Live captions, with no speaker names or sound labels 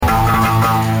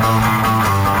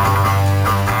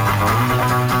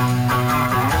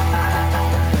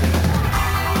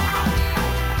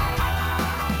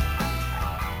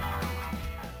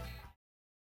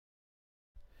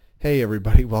Hey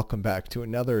everybody, welcome back to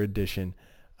another edition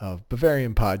of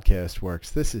Bavarian Podcast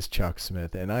Works. This is Chuck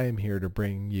Smith, and I am here to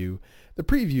bring you the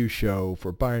preview show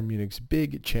for Bayern Munich's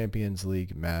big Champions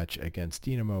League match against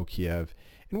Dynamo Kiev,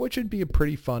 in which would be a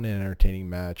pretty fun and entertaining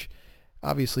match.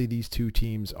 Obviously, these two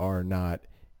teams are not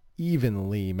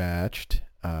evenly matched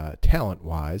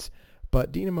talent-wise,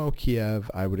 but Dynamo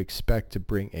Kiev, I would expect to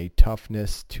bring a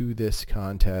toughness to this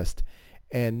contest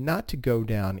and not to go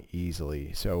down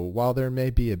easily. So while there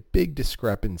may be a big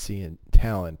discrepancy in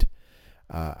talent,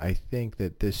 I think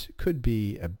that this could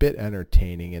be a bit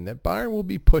entertaining and that Bayern will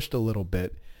be pushed a little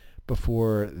bit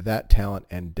before that talent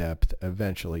and depth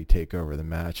eventually take over the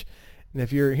match. And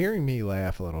if you're hearing me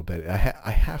laugh a little bit, I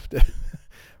have to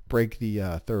break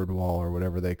the third wall or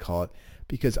whatever they call it,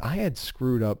 because I had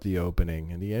screwed up the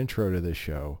opening and the intro to the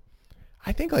show,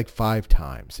 I think like 5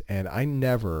 times, and I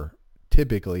never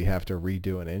typically have to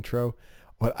redo an intro.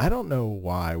 But I don't know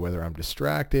why, whether I'm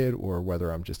distracted or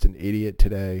whether I'm just an idiot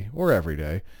today or every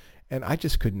day, and I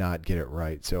just could not get it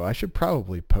right. So I should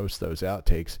probably post those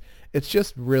outtakes. It's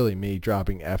just really me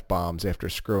dropping F-bombs after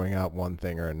screwing up one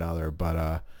thing or another,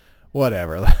 but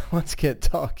whatever. Let's get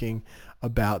talking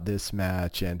about this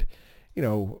match. And you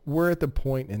know, we're at the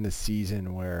point in the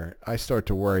season where I start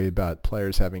to worry about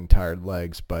players having tired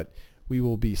legs, but we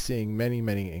will be seeing many,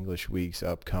 many English weeks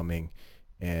upcoming,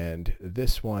 and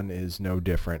this one is no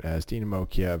different, as Dynamo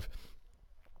Kiev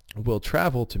will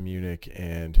travel to Munich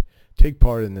and take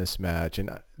part in this match,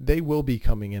 and they will be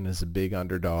coming in as a big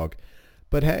underdog.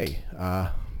 But hey,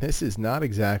 this is not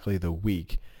exactly the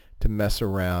week to mess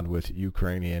around with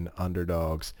Ukrainian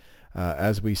underdogs.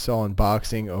 As we saw in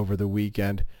boxing over the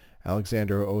weekend,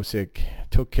 Alexander Usyk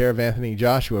took care of Anthony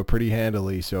Joshua pretty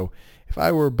handily, so if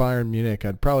I were Bayern Munich,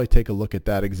 I'd probably take a look at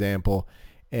that example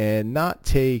and not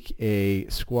take a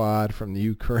squad from the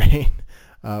Ukraine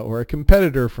or a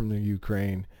competitor from the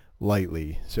Ukraine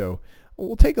lightly. So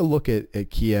we'll take a look at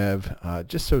Kiev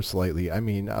just so slightly. I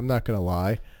mean, I'm not going to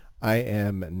lie. I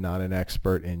am not an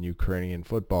expert in Ukrainian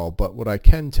football, but what I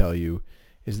can tell you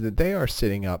is that they are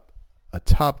sitting up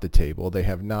atop the table. They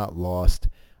have not lost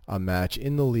a match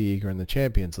in the league or in the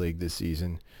Champions League this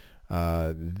season.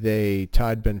 They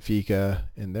tied Benfica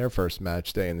in their first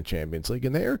match day in the Champions League,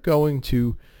 and they are going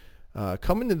to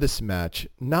come into this match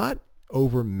not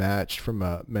overmatched from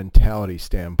a mentality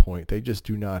standpoint. They just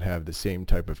do not have the same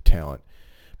type of talent.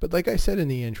 But like I said in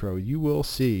the intro, you will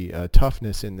see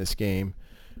toughness in this game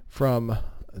from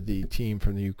the team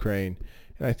from the Ukraine,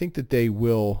 and I think that they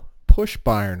will push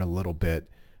Bayern a little bit,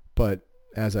 but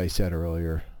as I said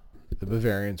earlier, the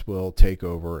Bavarians will take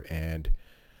over and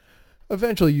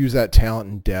eventually use that talent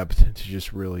and depth to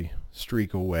just really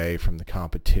streak away from the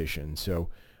competition. So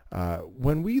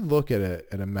when we look at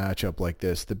a matchup like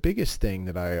this, the biggest thing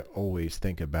that I always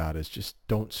think about is just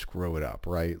don't screw it up,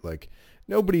 right? Like,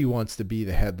 nobody wants to be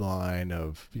the headline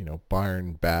of, you know,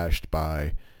 Bayern bashed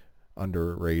by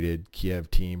underrated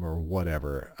Kiev team or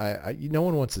whatever. No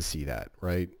one wants to see that,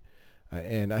 right?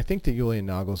 And I think that Julian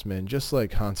Nagelsmann, just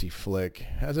like Hansi Flick,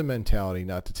 has a mentality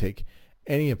not to take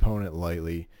any opponent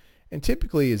lightly, and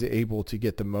typically is able to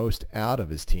get the most out of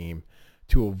his team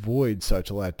to avoid such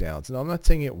letdowns. And I'm not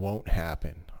saying it won't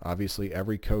happen. Obviously,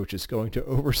 every coach is going to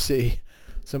oversee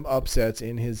some upsets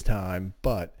in his time,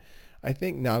 but I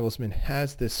think Nagelsmann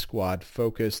has this squad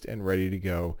focused and ready to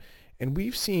go. And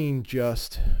we've seen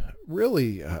just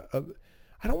really, I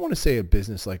don't want to say a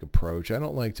business-like approach. I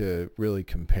don't like to really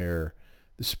compare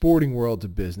the sporting world to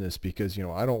business because, you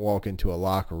know, I don't walk into a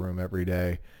locker room every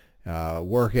day,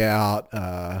 work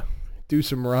out, do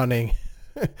some running.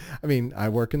 I mean, I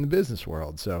work in the business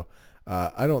world, so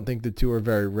I don't think the two are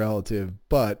very relative.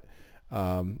 But,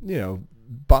 you know,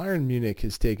 Bayern Munich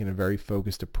has taken a very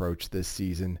focused approach this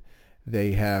season.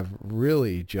 They have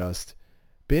really just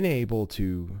been able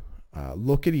to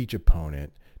look at each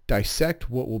opponent, dissect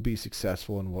what will be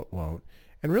successful and what won't,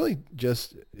 and really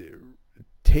just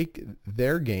take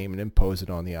their game and impose it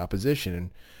on the opposition. And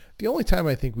the only time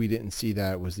I think we didn't see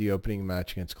that was the opening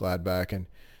match against Gladbach, and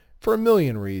for a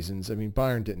million reasons. I mean,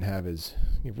 Bayern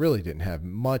really didn't have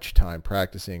much time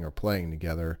practicing or playing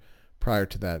together prior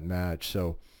to that match,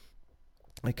 so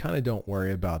I kind of don't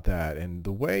worry about that. And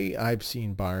the way I've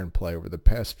seen Bayern play over the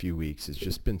past few weeks has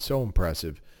just been so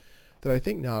impressive that I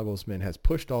think Nagelsmann has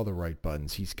pushed all the right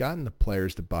buttons. He's gotten the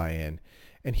players to buy in,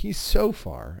 and he's so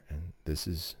far, and this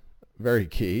is very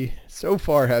key, so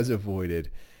far has avoided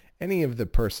any of the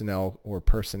personnel or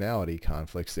personality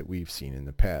conflicts that we've seen in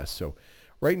the past. So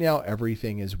right now,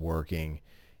 everything is working,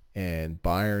 and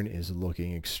Bayern is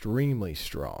looking extremely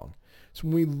strong. So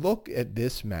when we look at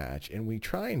this match and we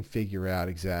try and figure out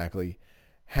exactly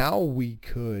how we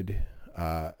could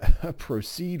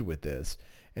proceed with this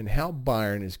and how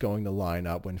Bayern is going to line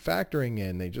up when factoring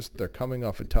in they're coming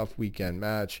off a tough weekend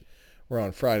match where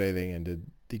on Friday they ended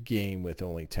the game with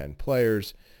only 10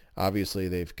 players. Obviously,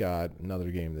 they've got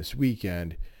another game this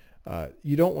weekend.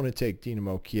 You don't want to take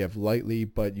Dynamo Kiev lightly,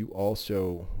 but you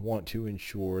also want to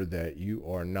ensure that you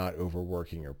are not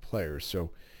overworking your players.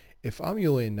 So if I'm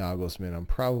Julian Nagelsmann, I'm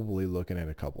probably looking at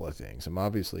a couple of things. I'm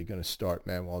obviously going to start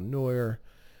Manuel Neuer.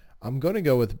 I'm going to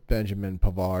go with Benjamin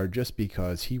Pavard just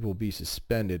because he will be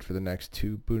suspended for the next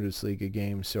 2 Bundesliga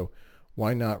games. So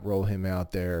why not roll him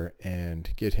out there and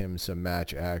get him some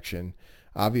match action?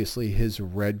 Obviously, his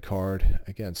red card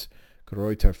against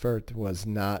Greuther Fürth was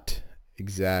not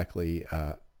exactly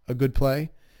a good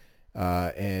play.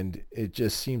 And it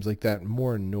just seems like that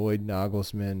more annoyed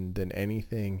Nagelsmann than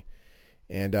anything.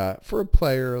 And for a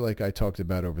player like I talked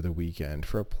about over the weekend,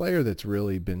 for a player that's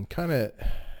really been kind of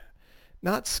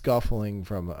not scuffling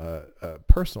from a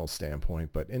personal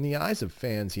standpoint, but in the eyes of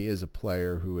fans, he is a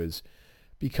player who has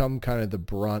become kind of the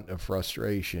brunt of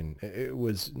frustration. It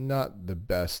was not the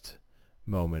best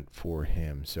moment for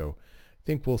him. So I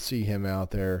think we'll see him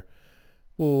out there.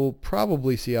 We'll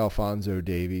probably see Alphonso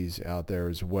Davies out there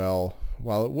as well.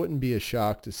 While it wouldn't be a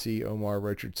shock to see Omar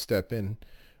Richards step in,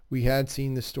 we had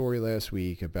seen the story last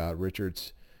week about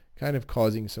Richards kind of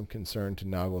causing some concern to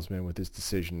Nagelsmann with his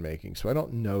decision making. So I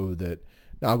don't know that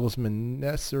Nagelsmann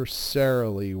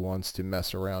necessarily wants to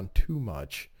mess around too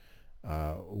much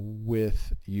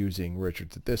with using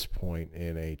Richards at this point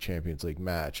in a Champions League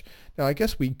match. Now, I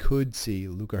guess we could see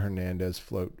Luca Hernandez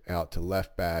float out to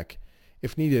left back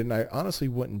if needed, and I honestly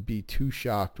wouldn't be too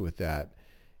shocked with that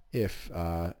if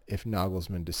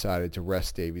Nagelsmann decided to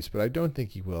rest Davies, but I don't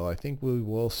think he will. I think we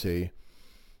will see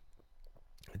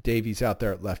Davies out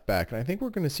there at left back, and I think we're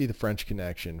going to see the French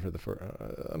connection for the first.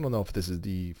 I don't know if this is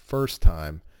the first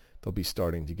time they'll be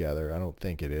starting together. I don't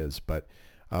think it is, but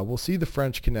we'll see the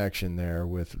French connection there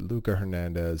with Luca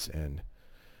Hernandez and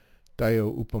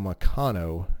Dayot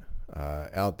Upamecano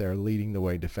out there leading the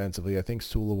way defensively. I think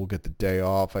Sula will get the day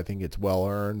off. I think it's well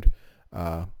earned.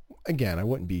 Again, I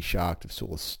wouldn't be shocked if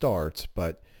Sula starts,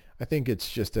 but I think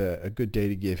it's just a good day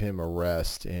to give him a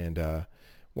rest. And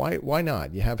why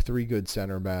not? You have 3 good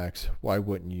center backs. Why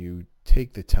wouldn't you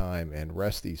take the time and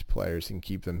rest these players and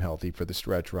keep them healthy for the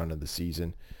stretch run of the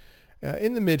season?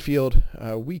 In the midfield,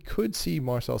 we could see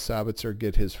Marcel Sabitzer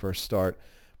get his first start,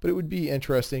 but it would be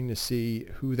interesting to see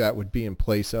who that would be in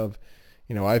place of.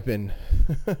 You know, I've been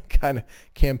kind of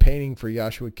campaigning for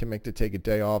Joshua Kimmich to take a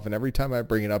day off, and every time I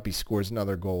bring it up, he scores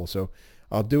another goal. So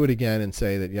I'll do it again and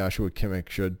say that Joshua Kimmich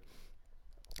should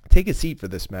take a seat for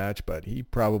this match, but he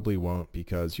probably won't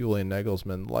because Julian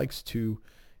Nagelsmann likes to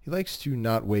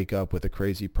not wake up with a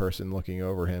crazy person looking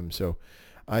over him. So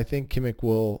I think Kimmich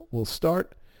will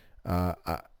start.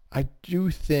 I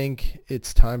do think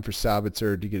it's time for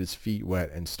Sabitzer to get his feet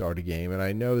wet and start a game, and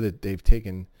I know that they've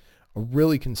taken a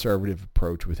really conservative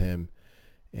approach with him,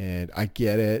 and I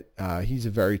get it. He's a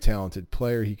very talented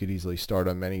player. He could easily start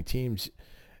on many teams.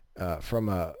 From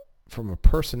a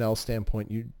personnel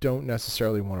standpoint, you don't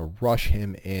necessarily want to rush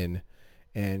him in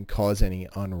and cause any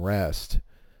unrest.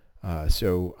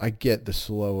 So I get the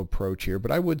slow approach here,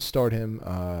 but I would start him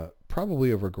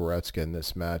probably over Goretzka in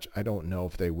this match. I don't know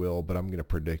if they will, but I'm going to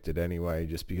predict it anyway,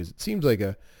 just because it seems like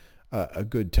a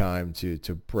good time to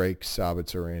break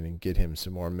Sabitzer in and get him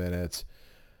some more minutes.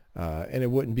 And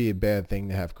it wouldn't be a bad thing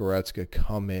to have Goretzka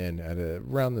come in at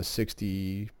around the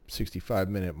 60,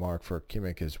 65-minute mark for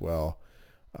Kimmich as well.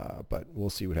 But we'll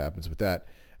see what happens with that.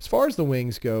 As far as the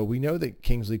wings go, we know that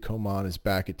Kingsley Coman is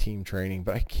back at team training,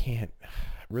 but I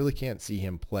really can't see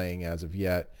him playing as of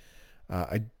yet.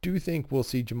 I do think we'll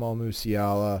see Jamal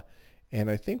Musiala,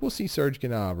 and I think we'll see Serge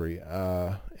Gnabry.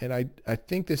 And I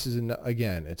think this is,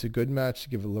 again, it's a good match to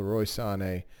give Leroy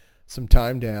Sané some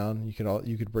time down.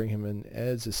 You could bring him in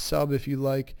as a sub if you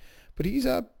like, but he's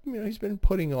been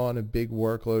putting on a big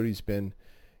workload. He's been,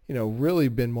 really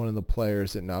been one of the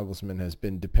players that Nagelsmann has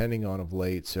been depending on of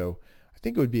late. So I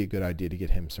think it would be a good idea to get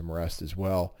him some rest as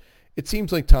well. It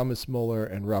seems like Thomas Muller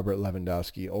and Robert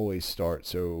Lewandowski always start,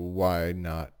 so why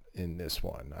not in this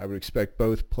one? I would expect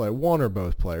one or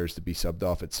both players to be subbed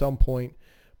off at some point,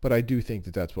 but I do think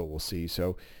that that's what we'll see.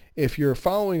 So if you're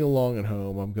following along at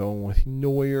home, I'm going with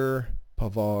Neuer,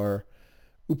 Pavard,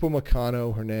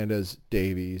 Upamecano, Hernandez,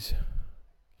 Davies,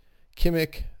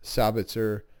 Kimmich,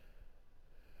 Sabitzer,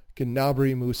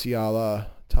 Gnabry, Musiala,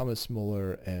 Thomas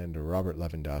Muller, and Robert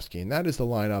Lewandowski. And that is the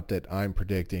lineup that I'm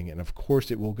predicting. And of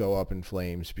course it will go up in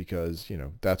flames because,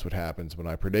 that's what happens when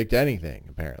I predict anything,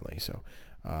 apparently. So,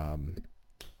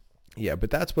 but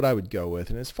that's what I would go with.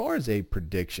 And as far as a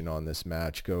prediction on this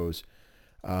match goes,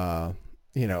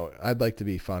 I'd like to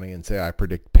be funny and say I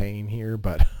predict pain here,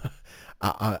 but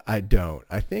I don't.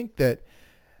 I think that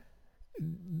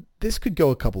this could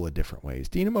go a couple of different ways.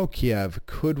 Dynamo Kiev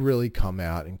could really come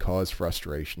out and cause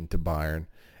frustration to Bayern.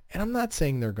 And I'm not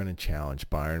saying they're going to challenge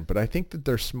Bayern, but I think that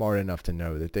they're smart enough to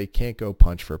know that they can't go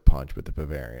punch for punch with the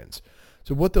Bavarians.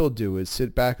 So what they'll do is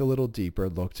sit back a little deeper,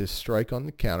 look to strike on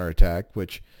the counterattack,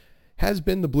 which has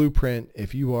been the blueprint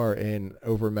if you are an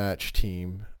overmatched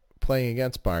team playing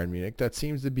against Bayern Munich. That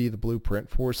seems to be the blueprint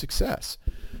for success.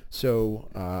 So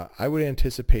I would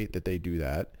anticipate that they do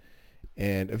that.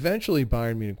 And eventually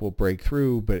Bayern Munich will break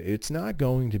through, but it's not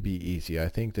going to be easy. I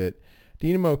think that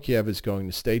Dynamo Kiev is going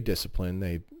to stay disciplined.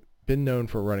 They've been known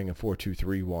for running a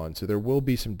 4-2-3-1, so there will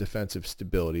be some defensive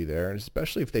stability there, and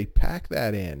especially if they pack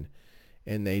that in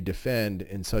and they defend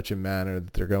in such a manner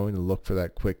that they're going to look for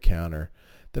that quick counter,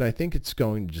 then I think it's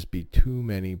going to just be too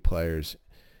many players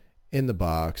in the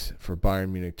box for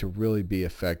Bayern Munich to really be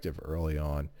effective early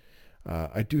on.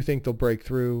 I do think they'll break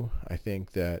through. I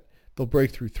think that they'll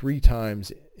break through 3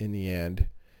 times in the end,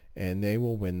 and they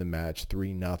will win the match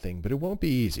 3-0, but it won't be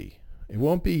easy. It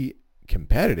won't be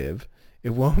competitive. It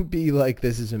won't be like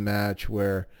this is a match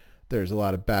where there's a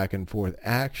lot of back and forth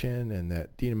action and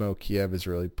that Dynamo Kiev is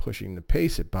really pushing the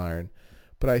pace at Bayern.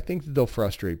 But I think that they'll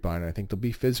frustrate Bayern. I think they'll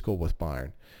be physical with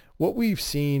Bayern. What we've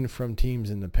seen from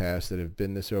teams in the past that have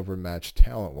been this overmatched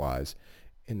talent-wise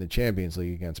in the Champions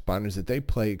League against Bayern is that they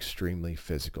play extremely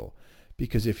physical.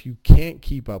 Because if you can't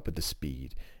keep up with the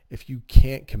speed, if you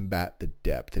can't combat the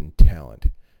depth and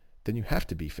talent, then you have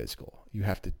to be physical. You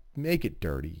have to make it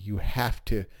dirty. You have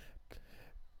to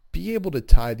be able to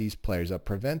tie these players up,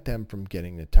 prevent them from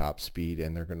getting the top speed,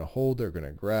 and they're going to hold, they're going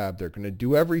to grab, they're going to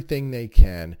do everything they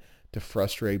can to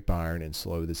frustrate Bayern and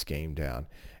slow this game down.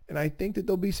 And I think that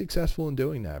they'll be successful in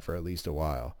doing that for at least a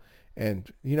while.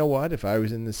 And you know what? If I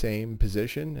was in the same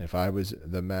position, if I was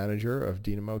the manager of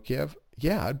Dynamo Kiev,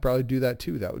 yeah, I'd probably do that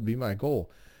too. That would be my goal.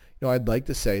 I'd like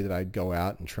to say that I'd go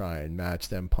out and try and match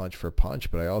them punch for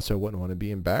punch, but I also wouldn't want to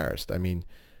be embarrassed. I mean,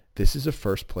 this is a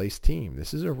first-place team.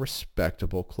 This is a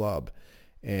respectable club.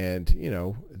 And,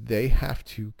 they have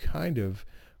to kind of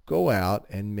go out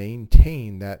and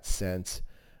maintain that sense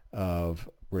of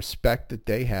respect that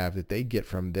they have, that they get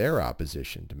from their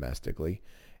opposition domestically,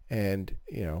 and,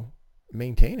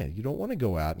 maintain it. You don't want to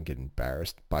go out and get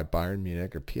embarrassed by Bayern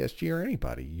Munich or PSG or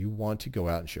anybody. You want to go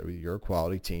out and show you're a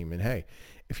quality team. And, hey,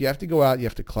 if you have to go out, you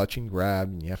have to clutch and grab,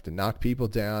 and you have to knock people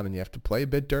down, and you have to play a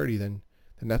bit dirty, then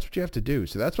that's what you have to do.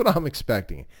 So that's what I'm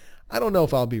expecting. I don't know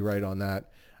if I'll be right on that.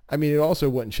 I mean, it also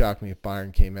wouldn't shock me if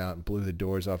Bayern came out and blew the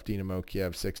doors off Dynamo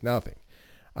Kiev 6-0.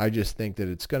 I just think that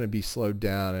it's going to be slowed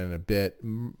down and a bit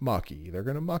mucky. They're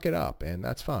going to muck it up, and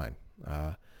that's fine.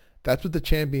 That's what the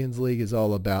Champions League is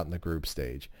all about in the group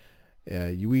stage.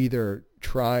 You either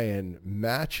try and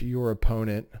match your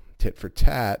opponent tit for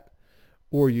tat,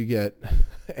 or you get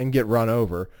run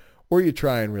over, or you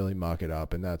try and really muck it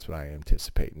up, and that's what I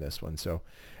anticipate in this one. So,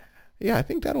 yeah, I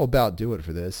think that'll about do it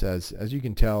for this. As you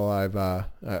can tell, I've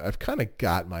kind of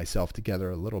got myself together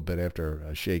a little bit after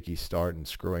a shaky start and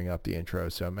screwing up the intro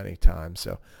so many times.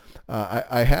 So,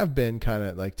 I have been kind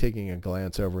of like taking a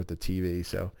glance over at the TV.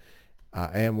 So,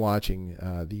 I am watching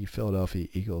the Philadelphia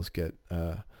Eagles get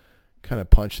kind of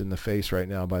punched in the face right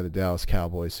now by the Dallas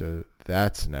Cowboys. So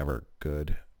that's never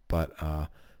good. But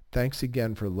thanks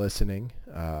again for listening.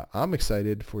 I'm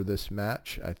excited for this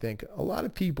match. I think a lot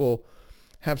of people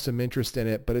have some interest in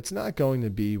it, but it's not going to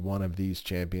be one of these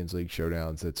Champions League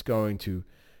showdowns that's going to,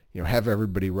 have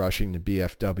everybody rushing to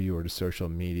BFW or to social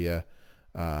media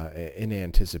in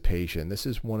anticipation. This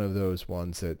is one of those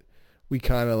ones that we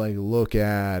kind of like look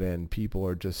at, and people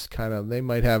are just kind of, they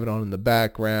might have it on in the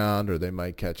background, or they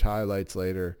might catch highlights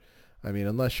later. I mean,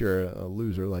 unless you're a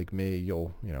loser like me,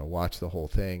 you'll, watch the whole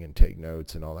thing and take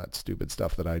notes and all that stupid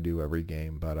stuff that I do every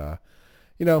game. But,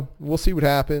 we'll see what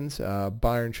happens.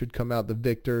 Bayern should come out the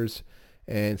victors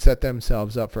and set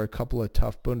themselves up for a couple of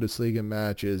tough Bundesliga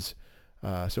matches.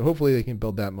 So hopefully they can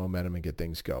build that momentum and get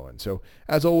things going. So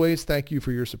as always, thank you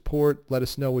for your support. Let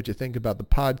us know what you think about the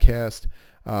podcast.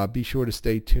 Be sure to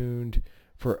stay tuned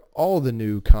for all the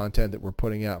new content that we're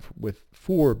putting out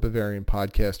for Bavarian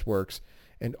Podcast Works,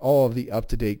 and all of the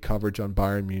up-to-date coverage on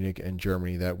Bayern Munich and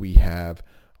Germany that we have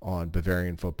on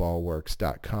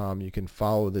BavarianFootballWorks.com. You can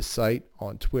follow the site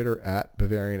on Twitter at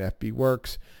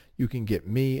BavarianFBWorks. You can get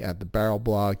me at The Barrel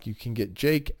Blog. You can get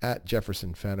Jake at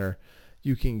Jefferson Fenner.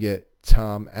 You can get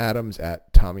Tom Adams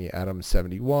at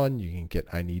TommyAdams71. You can get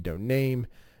I Need No Name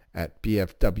at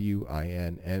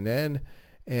BFWINNN.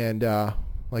 And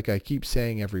like I keep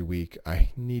saying every week,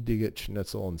 I need to get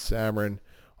Schnitzel and Samarin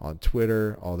on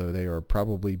Twitter, although they are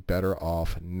probably better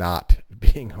off not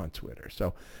being on Twitter.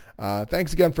 So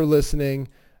thanks again for listening.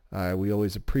 We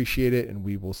always appreciate it, and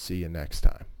we will see you next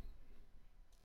time.